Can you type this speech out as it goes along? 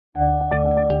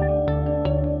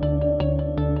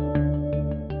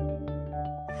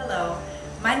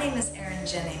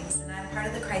Jennings, and I'm part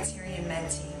of the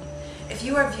CriterionMed team. If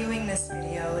you are viewing this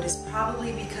video, it is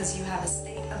probably because you have a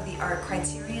state-of-the-art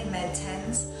CriterionMed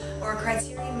 10s or a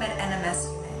CriterionMed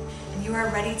NMS unit, and you are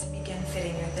ready to begin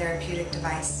fitting your therapeutic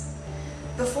device.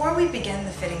 Before we begin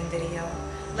the fitting video,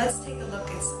 let's take a look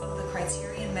at some of the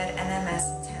CriterionMed NMS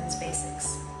and 10s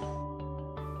basics.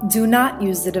 Do not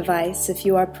use the device if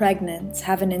you are pregnant,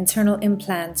 have an internal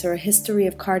implant, or a history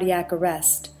of cardiac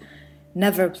arrest.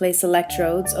 Never place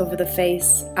electrodes over the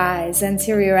face, eyes,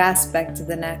 anterior aspect of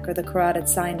the neck, or the carotid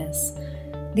sinus.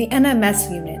 The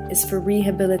NMS unit is for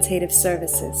rehabilitative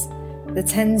services. The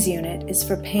TENS unit is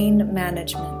for pain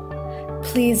management.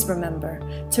 Please remember,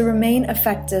 to remain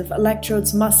effective,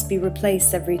 electrodes must be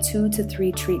replaced every 2 to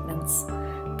 3 treatments.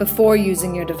 Before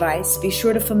using your device, be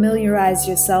sure to familiarize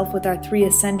yourself with our 3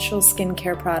 essential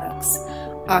skincare products: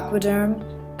 Aquaderm,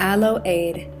 Aloe,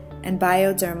 and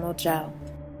Biodermal Gel.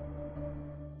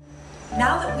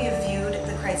 Now that we have viewed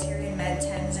the CriterionMed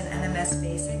 10s and NMS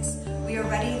basics, we are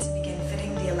ready to begin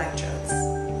fitting the electrodes.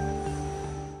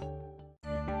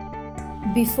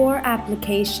 Before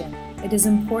application, it is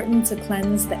important to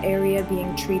cleanse the area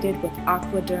being treated with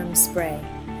Aquaderm spray.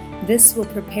 This will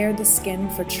prepare the skin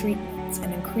for treatment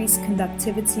and increase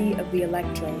conductivity of the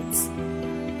electrodes.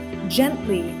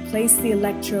 Gently place the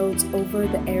electrodes over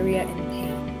the area in pain.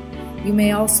 You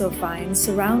may also find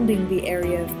surrounding the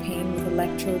area of pain with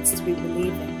electrodes to be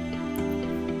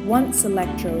relieving. Once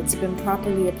electrodes have been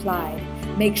properly applied,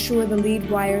 make sure the lead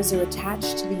wires are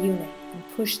attached to the unit and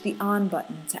push the on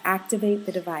button to activate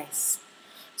the device.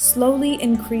 Slowly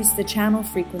increase the channel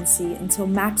frequency until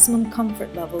maximum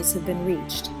comfort levels have been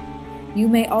reached. You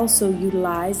may also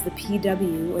utilize the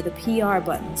PW or the PR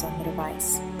buttons on the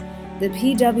device. The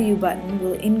PW button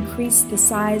will increase the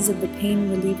size of the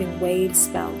pain-relieving waves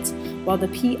felt, while the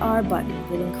PR button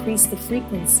will increase the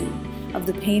frequency of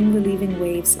the pain-relieving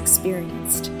waves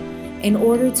experienced. In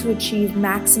order to achieve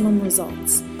maximum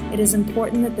results, it is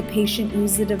important that the patient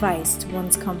use the device to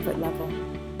one's comfort level.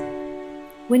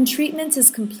 When treatment is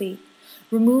complete,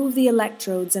 remove the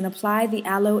electrodes and apply the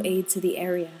Aloe to the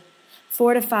area.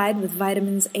 Fortified with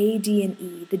vitamins A, D, and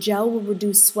E, the gel will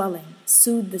reduce swelling,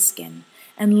 soothe the skin,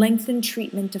 and lengthen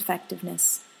treatment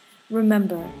effectiveness.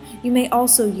 Remember, you may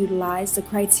also utilize the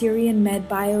CriterionMed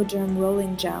Bioderm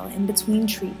Rolling Gel in between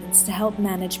treatments to help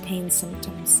manage pain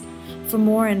symptoms. For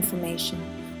more information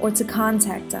or to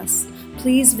contact us,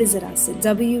 please visit us at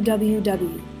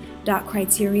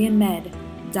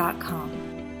www.criterionmed.com.